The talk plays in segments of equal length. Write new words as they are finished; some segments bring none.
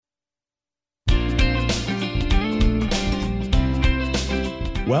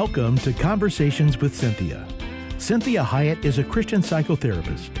Welcome to Conversations with Cynthia. Cynthia Hiett is a Christian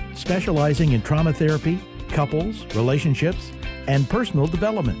psychotherapist specializing in trauma therapy, couples, relationships, and personal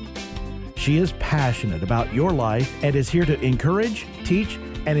development. She is passionate about your life and is here to encourage, teach,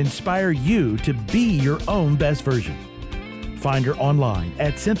 and inspire you to be your own best version. Find her online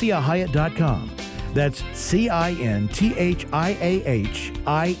at CynthiaHiett.com. That's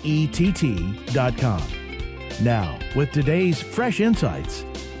CynthiaHiett.com. Now, with today's fresh insights,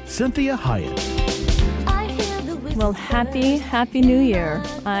 Cynthia Hiett. Well, happy New Year.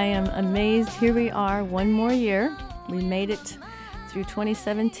 I am amazed. Here we are, one more year. We made it through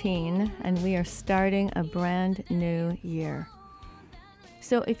 2017, and we are starting a brand new year.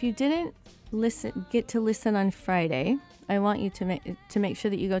 So if you didn't get to listen on Friday, I want you to make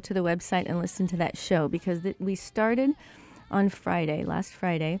sure that you go to the website and listen to that show, because we started on Friday, last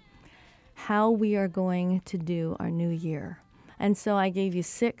Friday, how we are going to do our new year. And so I gave you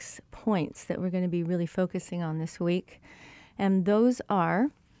 6 points that we're going to be really focusing on this week. And those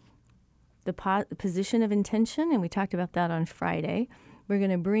are the position of intention, and we talked about that on Friday. We're going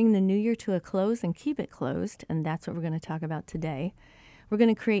to bring the new year to a close and keep it closed, and that's what we're going to talk about today. We're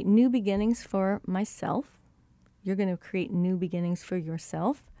going to create new beginnings for myself. You're going to create new beginnings for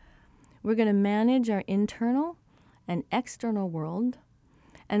yourself. We're going to manage our internal and external world.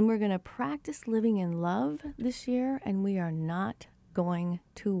 And we're going to practice living in love this year, and we are not going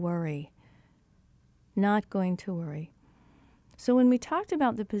to worry. Not going to worry. So when we talked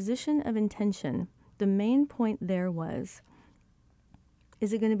about the position of intention, the main point there was,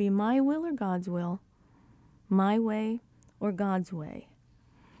 is it going to be my will or God's will? My way or God's way?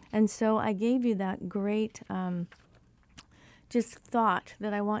 And so I gave you that great just thought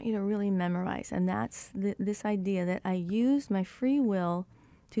that I want you to really memorize, and that's this idea that I use my free will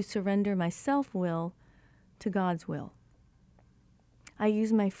to surrender my self-will to God's will. I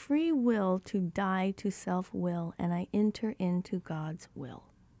use my free will to die to self-will, and I enter into God's will,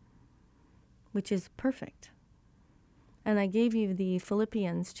 which is perfect. And I gave you the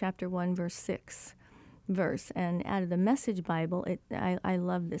Philippians chapter 1, verse 6 verse, and out of the Message Bible, I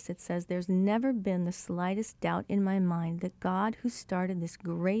love this. It says, "There's never been the slightest doubt in my mind that God, who started this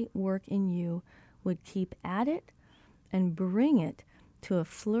great work in you, would keep at it and bring it to a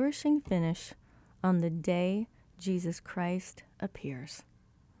flourishing finish on the day Jesus Christ appears."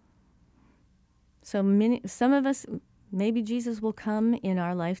 So some of us, maybe Jesus will come in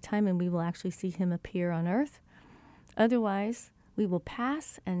our lifetime and we will actually see him appear on earth. Otherwise, we will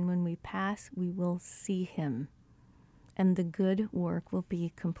pass, and when we pass, we will see him, and the good work will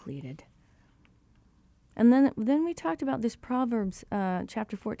be completed. And then we talked about this Proverbs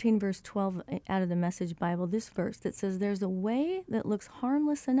chapter 14, verse 12 out of the Message Bible, this verse that says, "There's a way that looks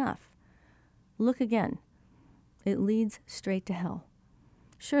harmless enough. Look again. It leads straight to hell."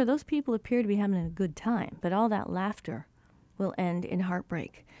 Sure, those people appear to be having a good time, but all that laughter will end in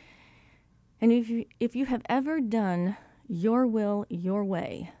heartbreak. And if you have ever done your will your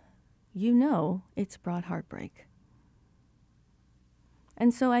way, you know it's brought heartbreak.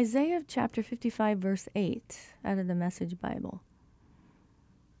 And so Isaiah chapter 55, verse 8, out of the Message Bible,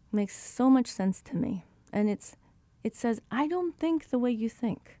 makes so much sense to me. And it says, "I don't think the way you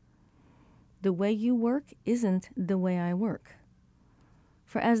think. The way you work isn't the way I work.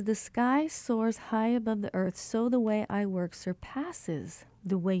 For as the sky soars high above the earth, so the way I work surpasses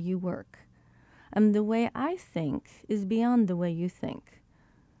the way you work. And the way I think is beyond the way you think.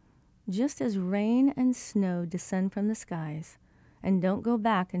 Just as rain and snow descend from the skies and don't go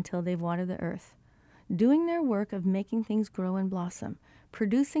back until they've watered the earth, doing their work of making things grow and blossom,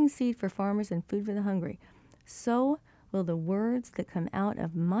 producing seed for farmers and food for the hungry, so will the words that come out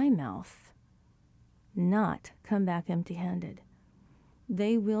of my mouth not come back empty-handed.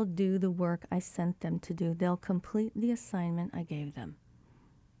 They will do the work I sent them to do. They'll complete the assignment I gave them."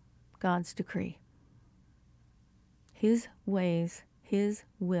 God's decree. His ways, his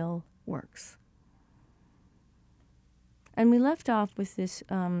will works. And we left off with this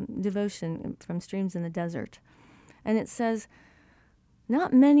devotion from Streams in the Desert. And it says,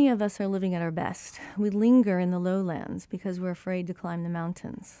 "Not many of us are living at our best. We linger in the lowlands because we're afraid to climb the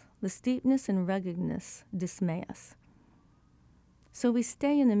mountains. The steepness and ruggedness dismay us. So we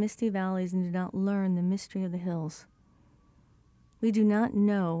stay in the misty valleys and do not learn the mystery of the hills. We do not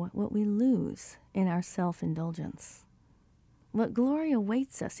know what we lose in our self-indulgence. What glory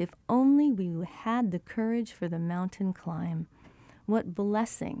awaits us if only we had the courage for the mountain climb. What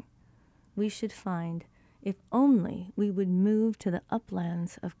blessing we should find if only we would move to the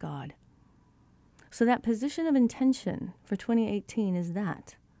uplands of God." So that position of intention for 2018 is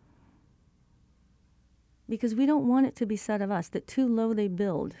that. because we don't want it to be said of us that too low they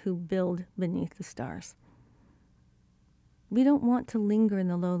build who build beneath the stars. We don't want to linger in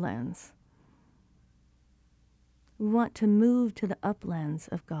the lowlands. We want to move to the uplands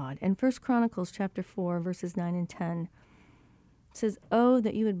of God. And 1 Chronicles chapter 4, verses 9 and 10 says, "Oh,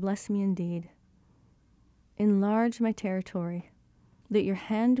 that you would bless me indeed, enlarge my territory, that your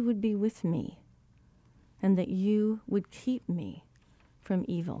hand would be with me, and that you would keep me from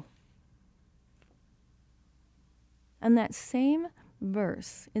evil." And that same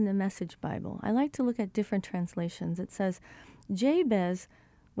verse in the Message Bible, I like to look at different translations. It says, Jabez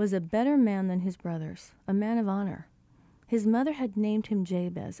was a better man than his brothers, a man of honor. His mother had named him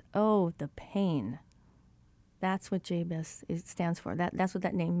Jabez. Oh, the pain. That's what Jabez stands for. That's what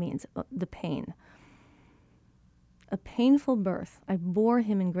that name means, the pain. A painful birth. I bore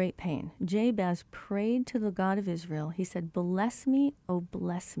him in great pain. Jabez prayed to the God of Israel. He said, "Bless me, oh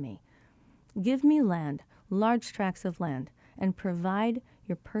bless me. Give me land, large tracts of land, and provide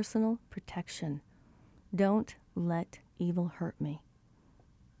your personal protection. Don't let evil hurt me."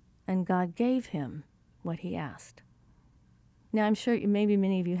 And God gave him what he asked. Now, I'm sure maybe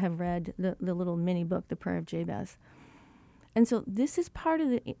many of you have read the little mini book, The Prayer of Jabez. And so this is part of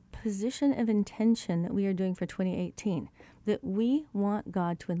the position of intention that we are doing for 2018, that we want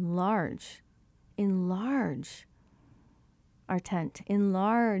God to enlarge our tent,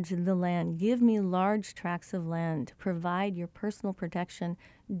 enlarge the land, give me large tracts of land, provide your personal protection,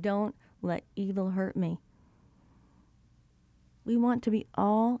 don't let evil hurt me. We want to be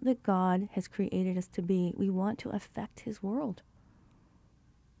all that God has created us to be. We want to affect his world.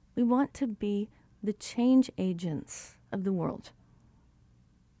 We want to be the change agents of the world.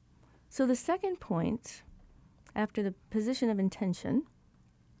 So the second point, after the position of intention,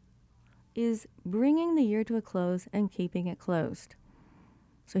 is bringing the year to a close and keeping it closed.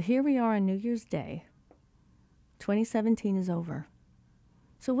 So here we are on New Year's Day. 2017 is over.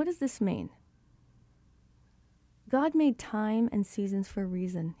 So what does this mean? God made time and seasons for a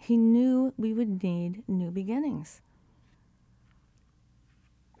reason. He knew we would need new beginnings.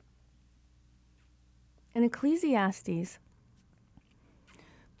 In Ecclesiastes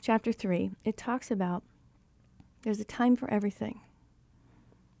chapter 3, it talks about there's a time for everything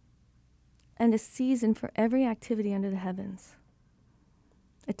and a season for every activity under the heavens.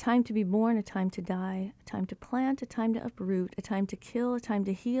 A time to be born, a time to die, a time to plant, a time to uproot, a time to kill, a time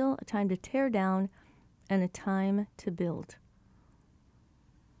to heal, a time to tear down, and a time to build.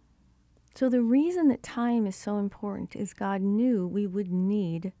 So the reason that time is so important is God knew we would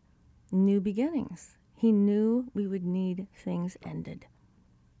need new beginnings. He knew we would need things ended.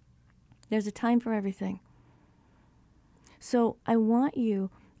 There's a time for everything. So I want you,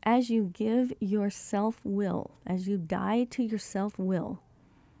 as you give your self-will, as you die to your self-will,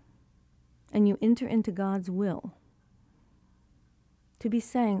 and you enter into God's will, to be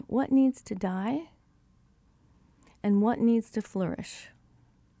saying what needs to die and what needs to flourish,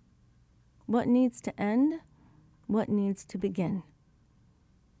 what needs to end, what needs to begin.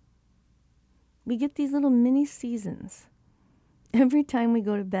 We get these little mini seasons every time we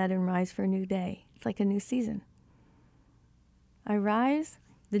go to bed and rise for a new day. It's like a new season. I rise,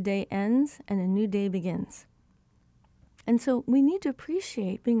 the day ends, and a new day begins. And so we need to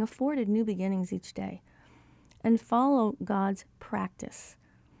appreciate being afforded new beginnings each day and follow God's practice.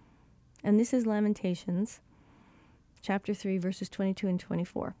 And this is Lamentations chapter 3, verses 22 and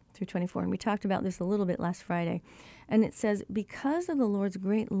 24 through 24. And we talked about this a little bit last Friday. And it says, "Because of the Lord's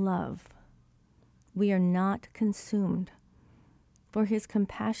great love, we are not consumed, for his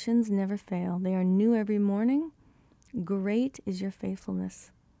compassions never fail. They are new every morning. Great is your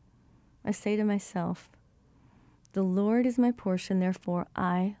faithfulness. I say to myself, the Lord is my portion, therefore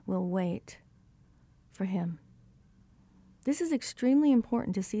I will wait for him." This is extremely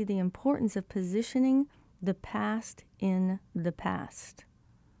important to see the importance of positioning the past in the past.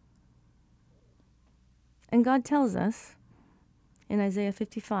 And God tells us in Isaiah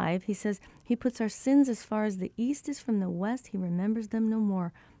 55, he says, he puts our sins as far as the east is from the west. He remembers them no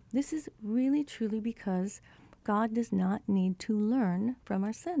more. This is really, truly because God does not need to learn from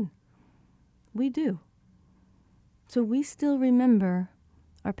our sin. We do. So we still remember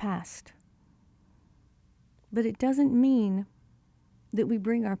our past. But it doesn't mean that we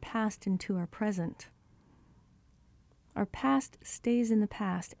bring our past into our present. Our past stays in the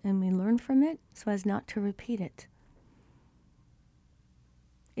past, and we learn from it so as not to repeat it.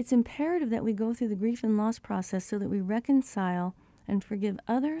 It's imperative that we go through the grief and loss process so that we reconcile and forgive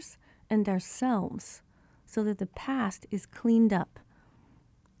others and ourselves so that the past is cleaned up.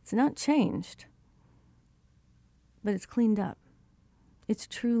 It's not changed, but it's cleaned up. It's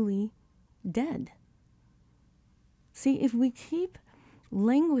truly dead. See, if we keep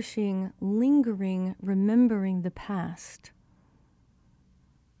languishing, lingering, remembering the past,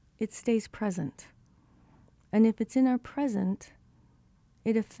 it stays present. And if it's in our present,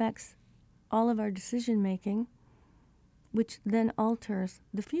 it affects all of our decision making, which then alters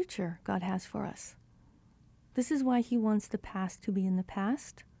the future God has for us. This is why he wants the past to be in the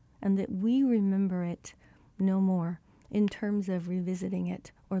past, and that we remember it no more in terms of revisiting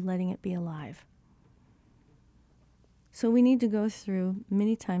it or letting it be alive. So we need to go through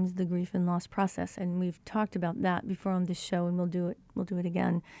many times the grief and loss process, and we've talked about that before on this show, and we'll do it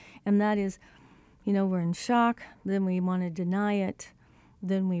again. And that is, we're in shock, then we want to deny it,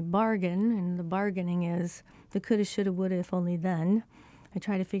 then we bargain, and the bargaining is the coulda, shoulda, woulda, if only then. I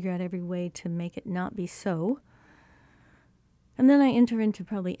try to figure out every way to make it not be so. And then I enter into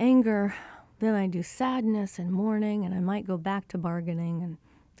probably anger, then I do sadness and mourning, and I might go back to bargaining, and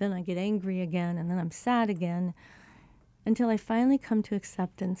then I get angry again, and then I'm sad again, until I finally come to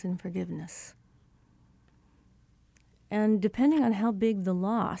acceptance and forgiveness. And depending on how big the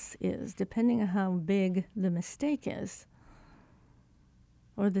loss is, depending on how big the mistake is,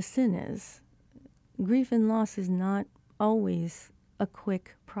 or the sin is, grief and loss is not always a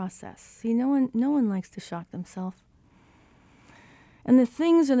quick process. See, no one likes to shock themselves. And the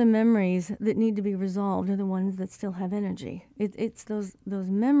things or the memories that need to be resolved are the ones that still have energy. It's those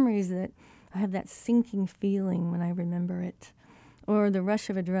memories that I have that sinking feeling when I remember it, or the rush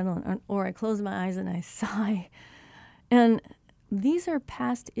of adrenaline, or I close my eyes and I sigh. And these are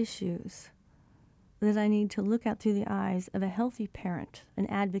past issues that I need to look at through the eyes of a healthy parent, an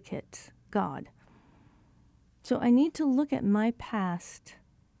advocate, God. So I need to look at my past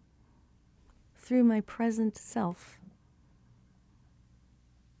through my present self.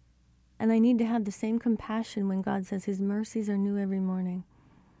 And I need to have the same compassion when God says his mercies are new every morning.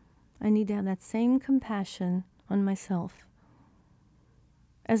 I need to have that same compassion on myself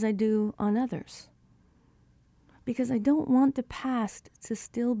as I do on others. Because I don't want the past to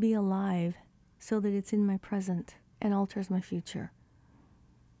still be alive so that it's in my present and alters my future.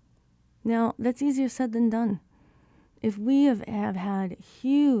 Now, that's easier said than done. If we have had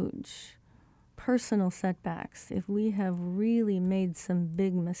huge personal setbacks, if we have really made some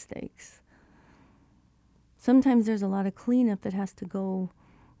big mistakes, sometimes there's a lot of cleanup that has to go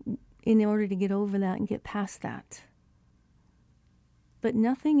in order to get over that and get past that. But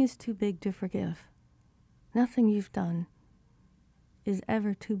nothing is too big to forgive. Nothing you've done is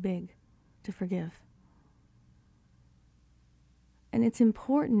ever too big to forgive. And it's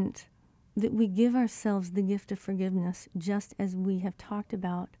important that we give ourselves the gift of forgiveness, just as we have talked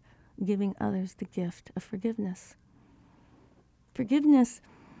about giving others the gift of forgiveness. Forgiveness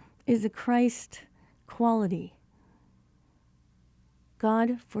is a Christ quality.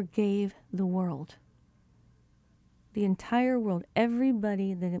 God forgave the world. The entire world,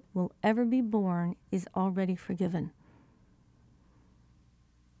 everybody that will ever be born is already forgiven.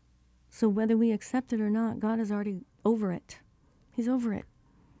 So whether we accept it or not, God is already over it. He's over it.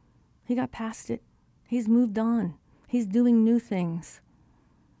 He got past it. He's moved on. He's doing new things.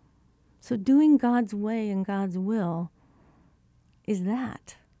 So doing God's way and God's will is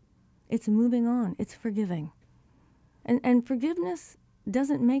that. It's moving on. It's forgiving. And forgiveness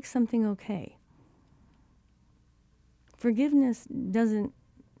doesn't make something okay. Forgiveness doesn't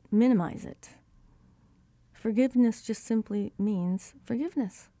minimize it. Forgiveness just simply means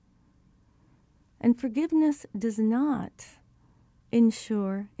forgiveness. And forgiveness does not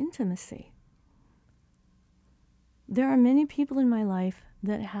ensure intimacy. There are many people in my life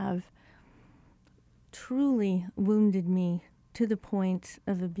that have truly wounded me to the point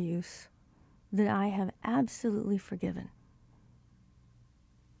of abuse that I have absolutely forgiven.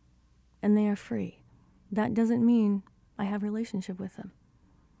 And they are free. That doesn't mean I have a relationship with them.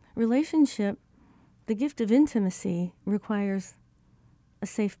 Relationship, the gift of intimacy, requires a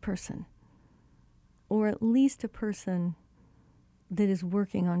safe person, or at least a person that is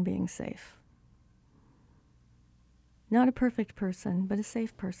working on being safe. Not a perfect person, but a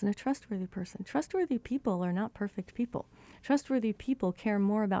safe person, a trustworthy person. Trustworthy people are not perfect people. Trustworthy people care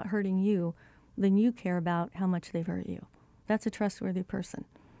more about hurting you than you care about how much they've hurt you. That's a trustworthy person.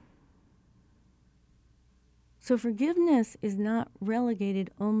 So forgiveness is not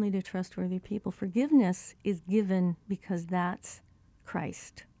relegated only to trustworthy people. Forgiveness is given because that's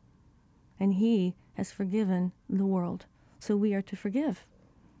Christ. And he has forgiven the world. So we are to forgive.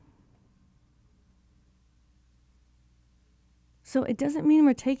 So it doesn't mean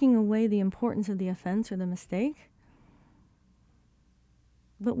we're taking away the importance of the offense or the mistake.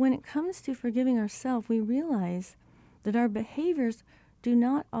 But when it comes to forgiving ourselves, we realize that our behaviors do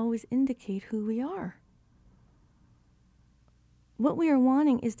not always indicate who we are. What we are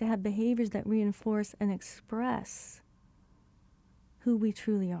wanting is to have behaviors that reinforce and express who we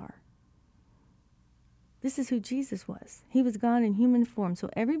truly are. This is who Jesus was. He was God in human form.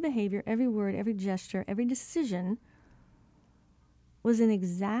 So every behavior, every word, every gesture, every decision was an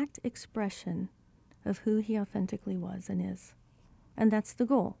exact expression of who he authentically was and is. And that's the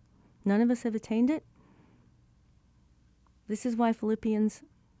goal. None of us have attained it. This is why Philippians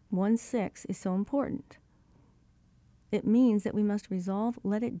 1:6 is so important. It means that we must resolve,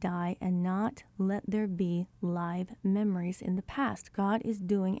 let it die, and not let there be live memories in the past. God is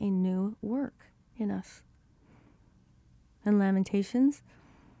doing a new work in us. And Lamentations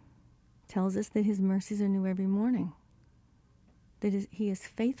tells us that his mercies are new every morning, that he is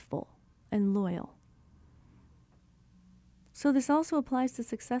faithful and loyal. So this also applies to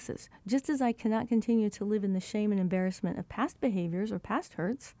successes. Just as I cannot continue to live in the shame and embarrassment of past behaviors or past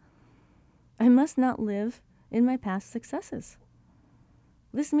hurts, I must not live in my past successes.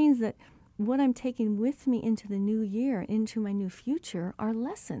 This means that what I'm taking with me into the new year, into my new future, are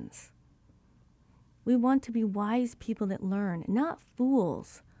lessons. We want to be wise people that learn, not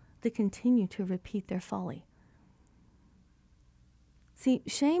fools that continue to repeat their folly. See,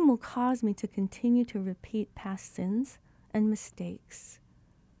 shame will cause me to continue to repeat past sins and mistakes,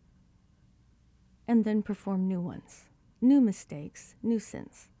 and then perform new ones, new mistakes, new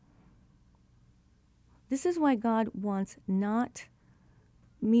sins. This is why God wants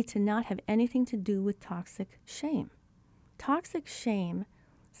me to not have anything to do with toxic shame. Toxic shame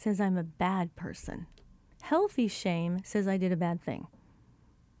says I'm a bad person. Healthy shame says I did a bad thing.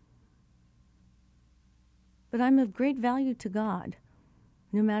 But I'm of great value to God,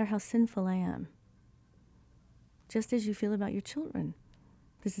 no matter how sinful I am. Just as you feel about your children.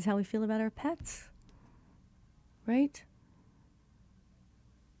 This is how we feel about our pets, right?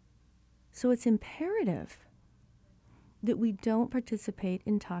 So it's imperative that we don't participate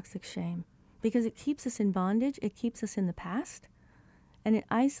in toxic shame, because it keeps us in bondage, it keeps us in the past, and it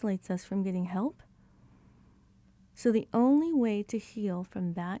isolates us from getting help. So the only way to heal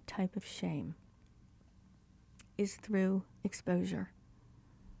from that type of shame is through exposure.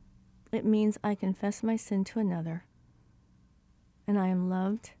 It means I confess my sin to another, and I am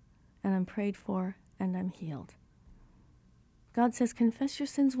loved, and I'm prayed for, and I'm healed. God says, confess your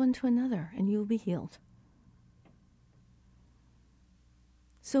sins one to another, and you will be healed.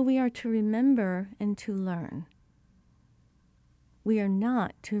 So we are to remember and to learn. We are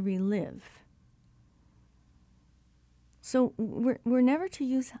not to relive. So we're never to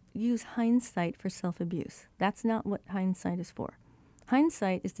use hindsight for self-abuse. That's not what hindsight is for.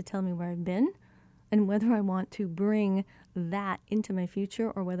 Hindsight is to tell me where I've been and whether I want to bring that into my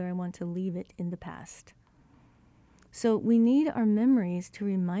future or whether I want to leave it in the past. So we need our memories to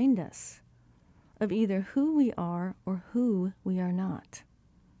remind us of either who we are or who we are not.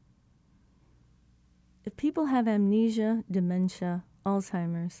 If people have amnesia, dementia,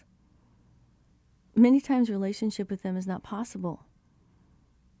 Alzheimer's, many times relationship with them is not possible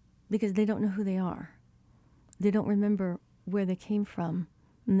because they don't know who they are. They don't remember where they came from,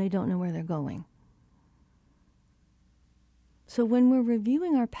 and they don't know where they're going. So when we're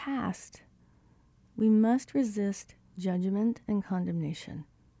reviewing our past, we must resist judgment and condemnation,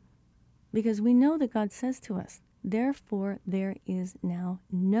 because we know that God says to us, therefore there is now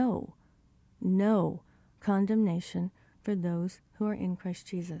no condemnation for those who are in Christ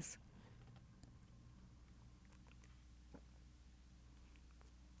Jesus.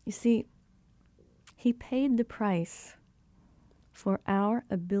 You see, he paid the price for our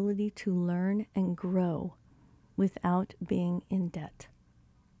ability to learn and grow without being in debt.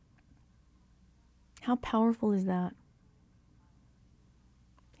 How powerful is that?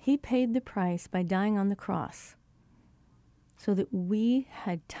 He paid the price by dying on the cross so that we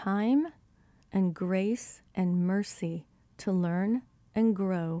had time and grace and mercy to learn and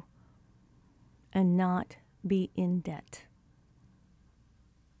grow and not be in debt.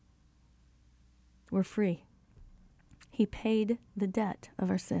 We're free. He paid the debt of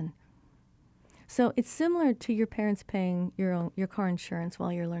our sin. So it's similar to your parents paying your car insurance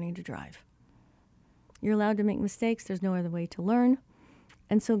while you're learning to drive. You're allowed to make mistakes. There's no other way to learn.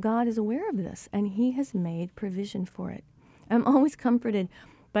 And so God is aware of this, and he has made provision for it. I'm always comforted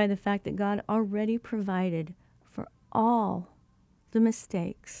by the fact that God already provided for all the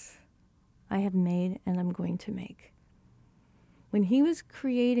mistakes I have made and I'm going to make. When he was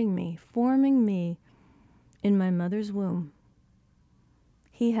creating me, forming me in my mother's womb,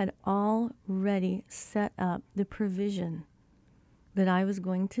 he had already set up the provision that I was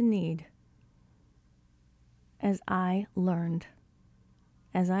going to need as I learned,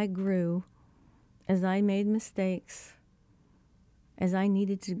 as I grew, as I made mistakes, as I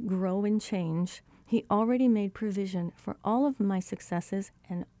needed to grow and change, He already made provision for all of my successes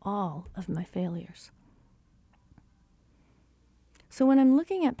and all of my failures. So when I'm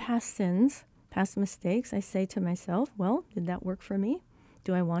looking at past sins, past mistakes, I say to myself, well, did that work for me?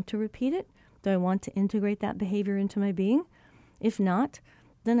 Do I want to repeat it? Do I want to integrate that behavior into my being? If not,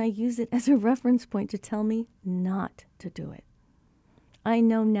 then I use it as a reference point to tell me not to do it. I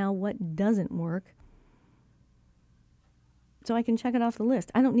know now what doesn't work, so I can check it off the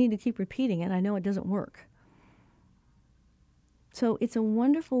list. I don't need to keep repeating it. I know it doesn't work. So it's a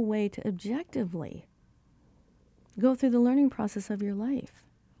wonderful way to objectively go through the learning process of your life.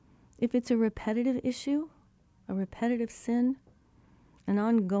 If it's a repetitive issue, a repetitive sin, an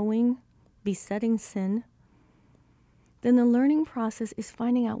ongoing, besetting sin, then the learning process is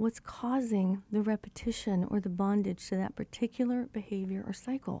finding out what's causing the repetition or the bondage to that particular behavior or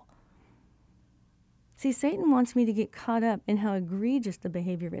cycle. See, Satan wants me to get caught up in how egregious the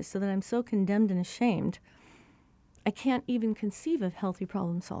behavior is so that I'm so condemned and ashamed, I can't even conceive of healthy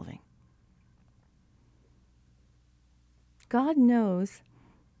problem solving. God knows,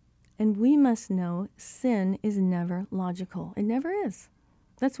 and we must know, sin is never logical. It never is.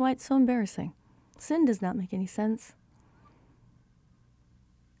 That's why it's so embarrassing. Sin does not make any sense.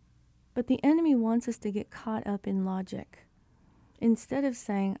 But the enemy wants us to get caught up in logic. Instead of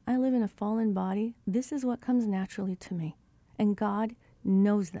saying, I live in a fallen body, this is what comes naturally to me. And God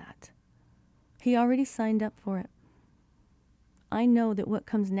knows that. He already signed up for it. I know that what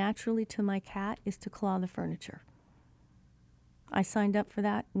comes naturally to my cat is to claw the furniture. I signed up for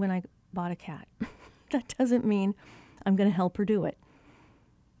that when I bought a cat. That doesn't mean I'm going to help her do it.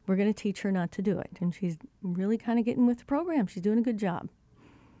 We're going to teach her not to do it. And she's really kind of getting with the program. She's doing a good job.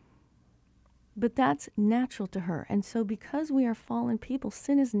 But that's natural to her. And so because we are fallen people,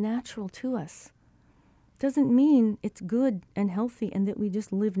 sin is natural to us. Doesn't mean it's good and healthy and that we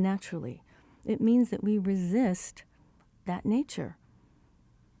just live naturally. It means that we resist that nature.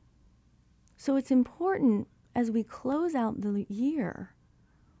 So it's important as we close out the year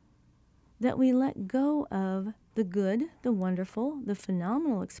that we let go of the good, the wonderful, the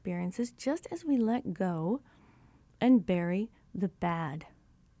phenomenal experiences, just as we let go and bury the bad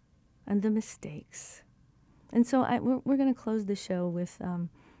and the mistakes. And so we're going to close the show with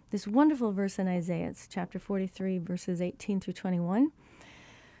this wonderful verse in Isaiah. It's chapter 43, verses 18 through 21.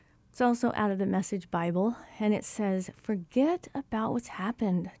 It's also out of the Message Bible, and it says, forget about what's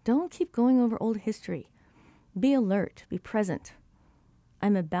happened. Don't keep going over old history. Be alert. Be present.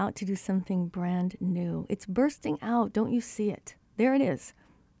 I'm about to do something brand new. It's bursting out. Don't you see it? There it is.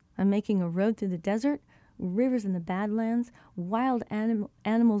 I'm making a road through the desert, rivers in the Badlands. Wild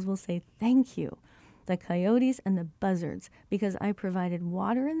animals will say thank you. The coyotes and the buzzards, because I provided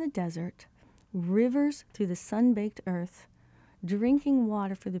water in the desert, rivers through the sun-baked earth, drinking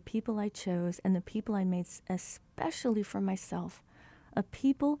water for the people I chose and the people I made especially for myself, a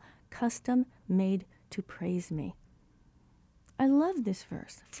people custom made to praise me. I love this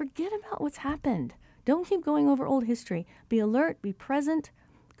verse. Forget about what's happened. Don't keep going over old history. Be alert, be present.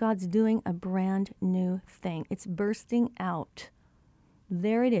 God's doing a brand new thing. It's bursting out.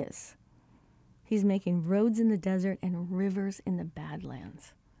 There it is. He's making roads in the desert and rivers in the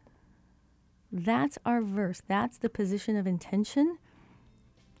Badlands. That's our verse. That's the position of intention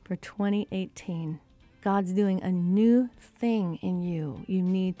for 2018. God's doing a new thing in you. You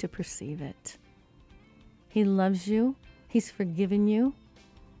need to perceive it. He loves you. He's forgiven you.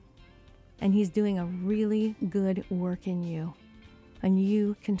 And He's doing a really good work in you. And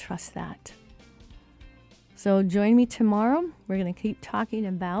you can trust that. So join me tomorrow. We're going to keep talking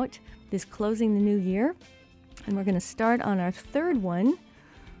about this closing the new year. And we're going to start on our third one,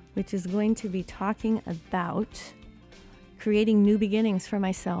 which is going to be talking about creating new beginnings for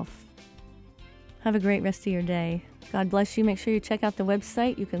myself. Have a great rest of your day. God bless you. Make sure you check out the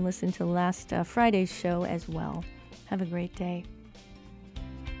website. You can listen to last Friday's show as well. Have a great day.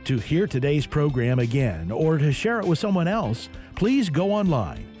 To hear today's program again or to share it with someone else, please go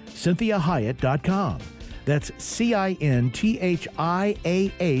online, CynthiaHiett.com. That's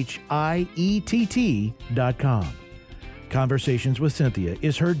CynthiaHiett.com. Conversations with Cynthia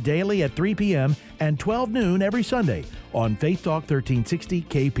is heard daily at 3 p.m. and 12 noon every Sunday on Faith Talk 1360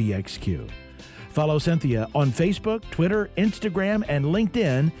 KPXQ. Follow Cynthia on Facebook, Twitter, Instagram, and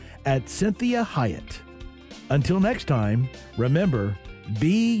LinkedIn at Cynthia Hiett. Until next time, remember,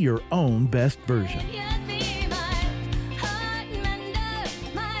 be your own best version.